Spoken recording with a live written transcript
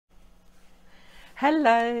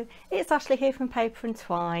Hello, it's Ashley here from Paper and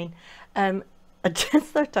Twine. I just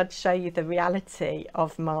thought I'd show you the reality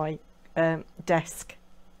of my desk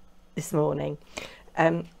this morning.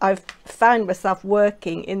 I've found myself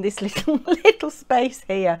working in this little space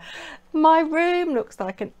here. My room looks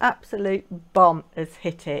like an absolute bomb has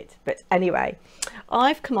hit it. But anyway,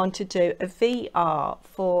 I've come on to do a VR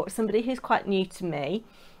for somebody who's quite new to me.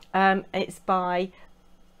 It's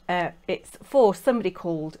for somebody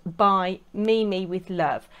called By Me with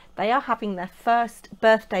Love. They are having their first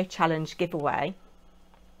birthday challenge giveaway,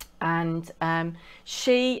 and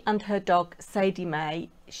she and her dog Sadie May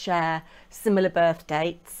share similar birth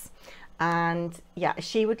dates, and yeah,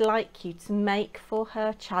 she would like you to make for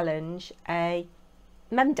her challenge a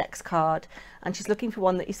Memdex card, and she's looking for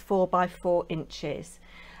one that is 4 by 4 inches.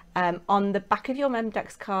 On the back of your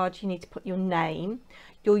Memdex card you need to put your name,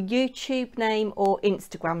 your YouTube name or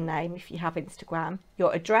Instagram name if you have Instagram,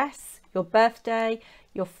 your address, your birthday,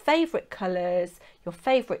 your favourite colours, your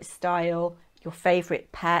favourite style, your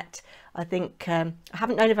favourite pet. I think I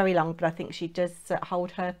haven't known her very long, but I think she does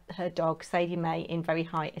hold her dog Sadie May in very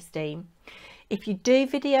high esteem. If you do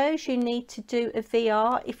videos, you need to do a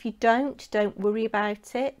VR. If you don't worry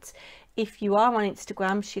about it. If you are on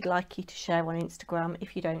Instagram, she'd like you to share on Instagram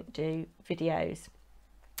if you don't do videos.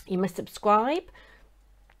 You must subscribe,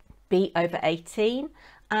 be over 18,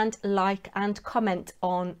 and like and comment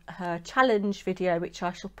on her challenge video, which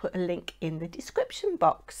I shall put a link in the description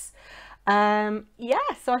box. Yeah,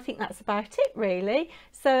 so I think that's about it really.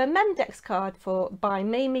 So a Memdex card for By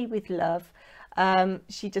Me with Love.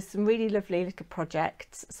 She does some really lovely little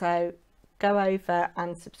projects, so go over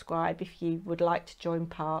and subscribe if you would like to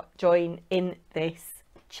join in this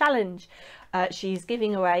challenge. She's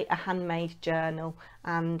giving away a handmade journal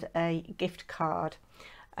and a gift card,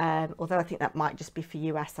 although I think that might just be for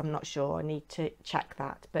US, I'm not sure, I need to check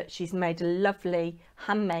that. But she's made a lovely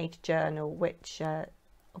handmade journal, which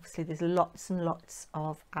obviously there's lots and lots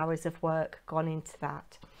of hours of work gone into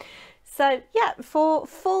that. So yeah, for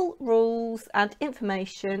full rules and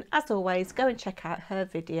information, as always, go and check out her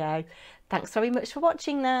video. Thanks very much for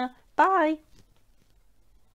watching now. Bye.